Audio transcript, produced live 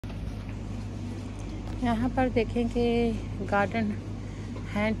यहाँ पर देखें कि गार्डन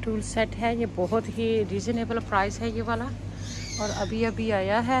हैंड टूल सेट है। ये बहुत ही रीज़नेबल प्राइस है ये वाला, और अभी अभी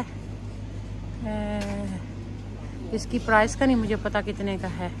आया है। इसकी प्राइस का नहीं मुझे पता कितने का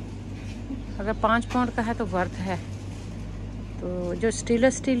है। अगर 5 पाउंड का है तो वर्थ है। तो जो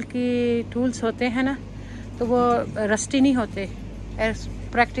स्टील की टूल्स होते हैं ना, तो वो रस्टी नहीं होते,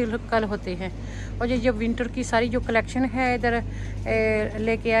 प्रैक्टिकल होते हैं। और ये जब विंटर की सारी जो कलेक्शन है इधर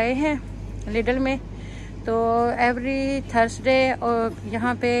लेके आए हैं लिडल में, तो एवरी थर्सडे और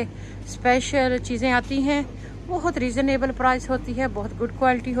यहाँ पे स्पेशल चीज़ें आती हैं। बहुत रीज़नेबल प्राइस होती है, बहुत गुड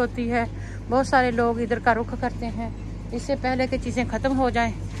क्वालिटी होती है। बहुत सारे लोग इधर का रुख करते हैं, इससे पहले कि चीज़ें ख़त्म हो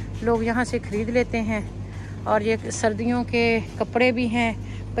जाएं लोग यहाँ से ख़रीद लेते हैं। और ये सर्दियों के कपड़े भी हैं,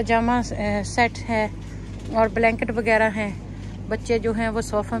 पजामा सेट है और ब्लैंकेट वगैरह हैं। बच्चे जो हैं वो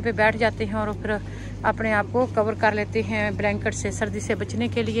सोफ़ों पे बैठ जाते हैं और फिर अपने आप को कवर कर लेते हैं ब्लैंकेट से, सर्दी से बचने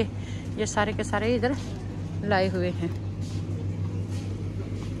के लिए। ये सारे के सारे इधर लाए हुए हैं।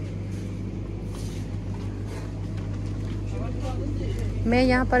 मैं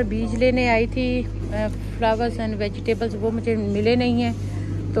यहाँ पर बीज लेने आई थी फ्लावर्स एंड वेजिटेबल्स, वो मुझे मिले नहीं हैं,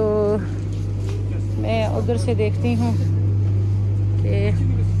 तो मैं उधर से देखती हूँ कि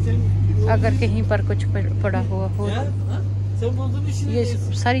अगर कहीं पर कुछ पड़ा हुआ हो। ये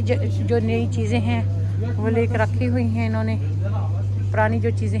सारी जो नई चीज़ें हैं वो लेकर रखी हुई हैं इन्होंने, पुरानी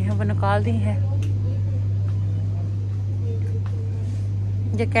जो चीज़ें हैं वो निकाल दी हैं।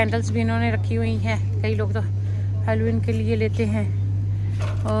 ये कैंडल्स भी इन्होंने रखी हुई हैं, कई लोग तो हैलोवीन के लिए लेते हैं।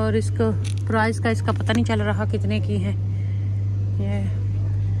 और इसको प्राइस का इसका पता नहीं चल रहा कितने की हैं। ये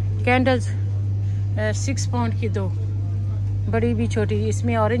कैंडल्स 6 पाउंड की 2, बड़ी भी छोटी।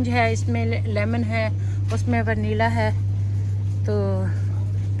 इसमें ऑरेंज है, इसमें लेमन है, उसमें वनीला है, तो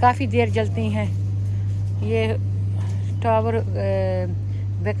काफ़ी देर जलती हैं। ये टावर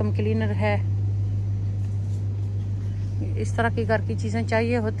वैक्यूम क्लीनर है। इस तरह की घर की चीज़ें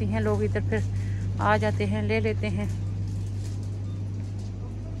चाहिए होती हैं, लोग इधर फिर आ जाते हैं, ले लेते हैं।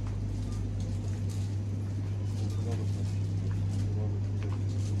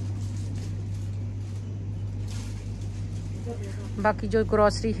 बाकी जो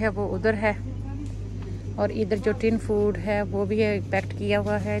ग्रोसरी है वो उधर है, और इधर जो टिन फूड है वो भी पैक्ड किया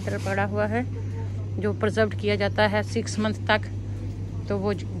हुआ है, इधर पड़ा हुआ है, जो प्रिजर्व किया जाता है 6 मंथ तक। तो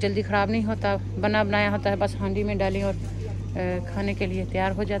वो जल्दी ख़राब नहीं होता, बना बनाया होता है, बस हांडी में डालें और खाने के लिए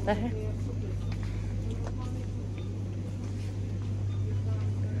तैयार हो जाता है।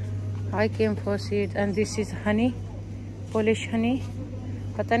 आई came for seeds and this is Honey, Polish Honey.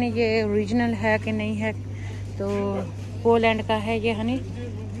 पता नहीं ये ओरिजिनल है कि नहीं है, तो पोलैंड का है ये हनी।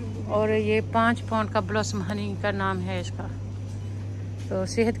 और ये 5 पाउंड का ब्लॉसम हनी का नाम है इसका। तो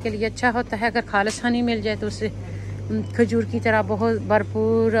सेहत के लिए अच्छा होता है। अगर खालिस हनी मिल जाए तो उससे खजूर की तरह बहुत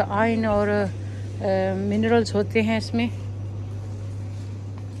भरपूर आयरन और मिनरल्स होते हैं इसमें।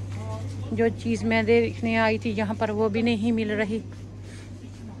 जो चीज़ मैं देखने आई थी यहाँ पर वो भी नहीं मिल रही।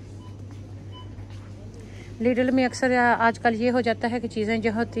 लिडल में अक्सर आजकल ये हो जाता है कि चीज़ें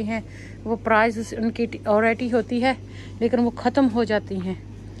जो होती हैं वो प्राइस उनकी ऑलरेडी होती है, लेकिन वो ख़त्म हो जाती हैं।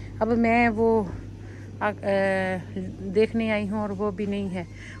 अब मैं वो देखने आई हूँ और वो भी नहीं है,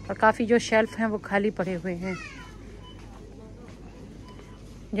 और काफ़ी जो शेल्फ हैं वो खाली पड़े हुए हैं।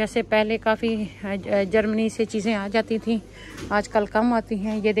 जैसे पहले काफ़ी जर्मनी से चीज़ें आ जाती थी, आजकल कम आती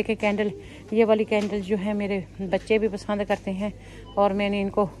हैं। ये देखें कैंडल, ये वाली कैंडल जो है मेरे बच्चे भी पसंद करते हैं, और मैंने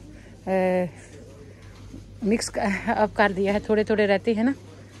इनको मिक्स अब कर दिया है, थोड़े थोड़े रहते हैं ना।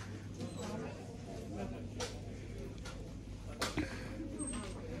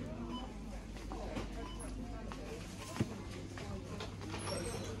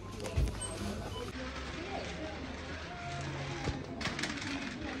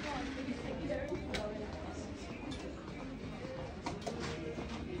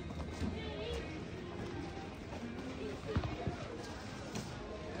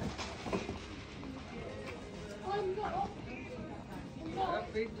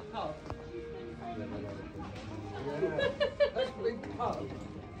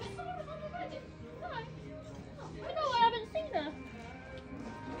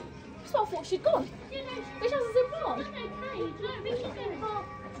 So I thought she'd gone. But she hasn't been gone. Okay, no, but she's going half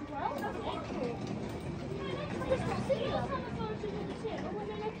 12. I've just not seen her. Well,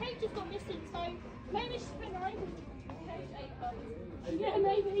 then her cage has gone missing, so maybe she's been over. Yeah,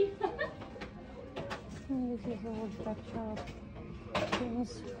 maybe. This is all structure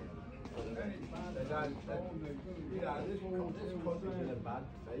things.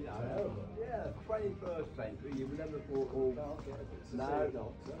 Yeah, 21st century, you would never thought, oh, no.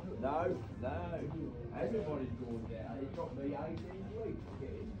 Everybody's going down. It took me 18 weeks to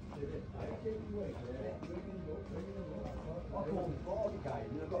get into it. 18 weeks. called the board game,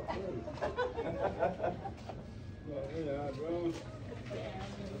 and I've got three. Yeah, well,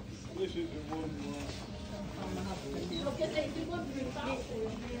 this is the one. Look at this, you want to be back.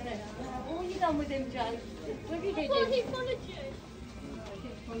 What you done with him, Joe? What did I you thought do? he followed you.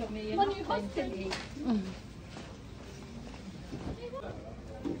 Follow me. When you husband.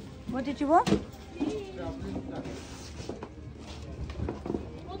 What did you want?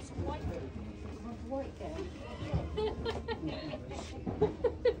 What's white?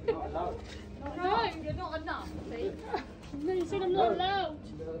 No, you're not enough, see? No, you said I'm not allowed.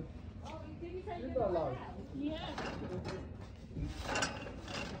 You're not allowed. Yeah.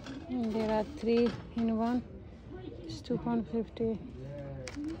 There are 3 in one. It's £2.50.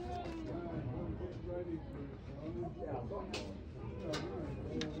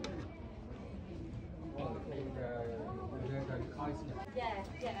 Yeah,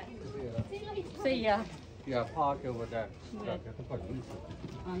 yeah. See, like, See ya. Yeah, park over there. Yeah.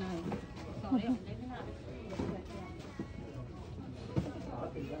 I know. sorry, I'm leaving that.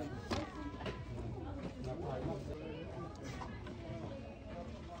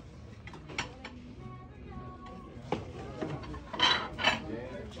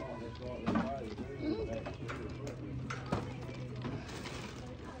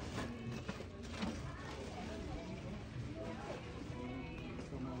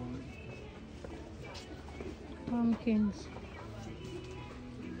 Pumpkins.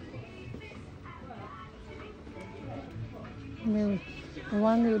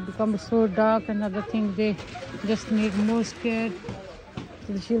 One will become so dark, another thing they just make more scared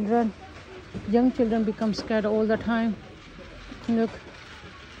to the children. Young children become scared all the time. Look,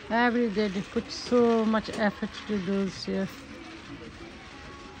 every day they put so much effort to those here.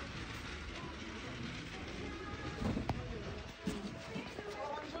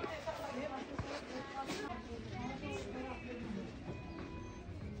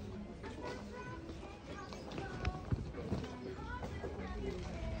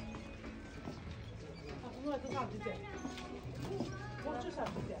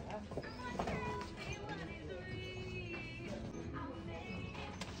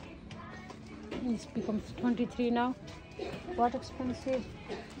 This becomes 23 now. What expensive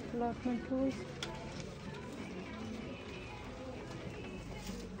allotment tools.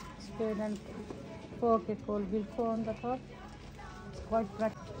 Spade and fork, a cold Wilco on the top. It's quite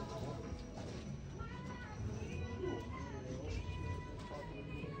practical.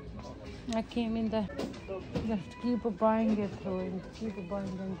 I came in the, you have to keep buying and throwing, keep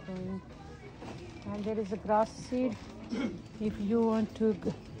buying and throwing. And there is a grass seed. If you want to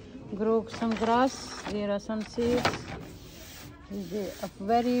grow some grass, there are some seeds. They are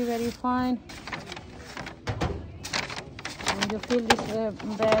very, very fine. And you fill this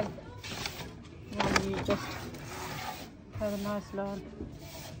bag and you just have a nice lawn.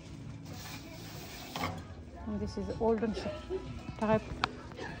 And this is olden type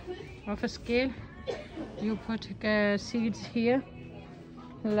of a scale. You put seeds here,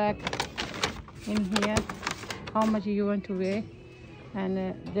 like in here, how much you want to weigh,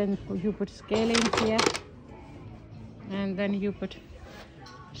 and then you put scale in here, and then you put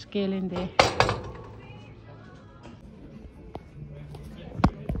scale in there.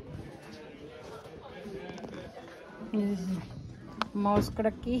 This is mouse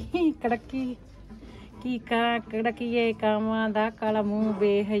kadaki kadaki की का कड़की ये कामा दा काला मुंह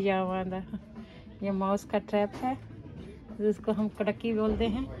बेहयावा दा। ये mouse का trap है जिसको हम कड़की बोलते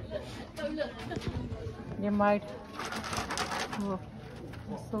हैं। ये माइट वो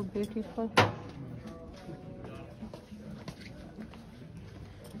so beautiful.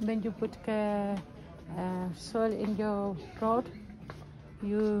 When you put soil in your pot,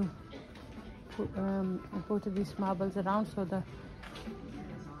 you put these marbles around so the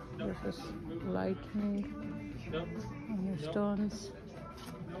this is lightning on the stones.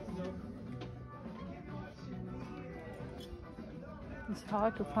 It's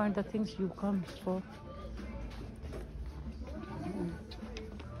hard to find the things you come for.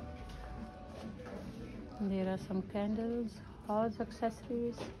 There are some candles, house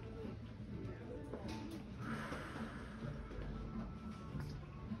accessories.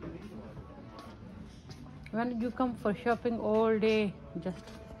 When you come for shopping all day, just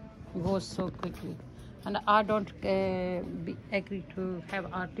goes so quickly. And I don't agree to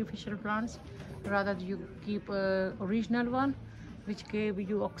have artificial plants. Rather you keep original one which gave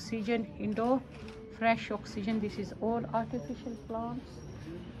you oxygen indoor, fresh oxygen. This is all artificial plants,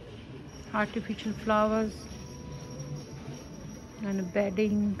 artificial flowers and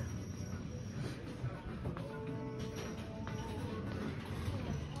bedding.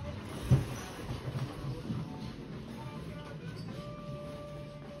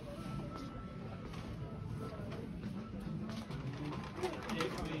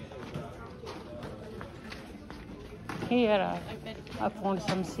 here I found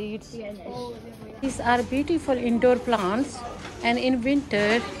some seeds. These are beautiful indoor plants, and in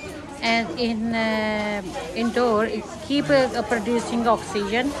winter and in indoor it keep producing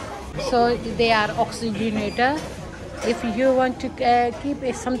oxygen, so they are oxygenator. If you want to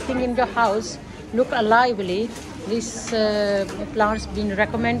keep something in your house look lively, these plants been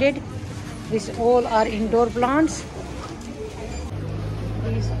recommended. These all are indoor plants.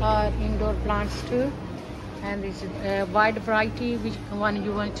 These are indoor plants too, and this wide variety which one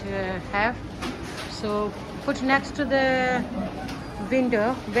you want to have. So put next to the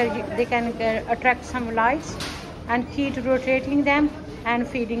window where they can attract some lights, and keep rotating them and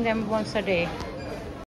feeding them once a day.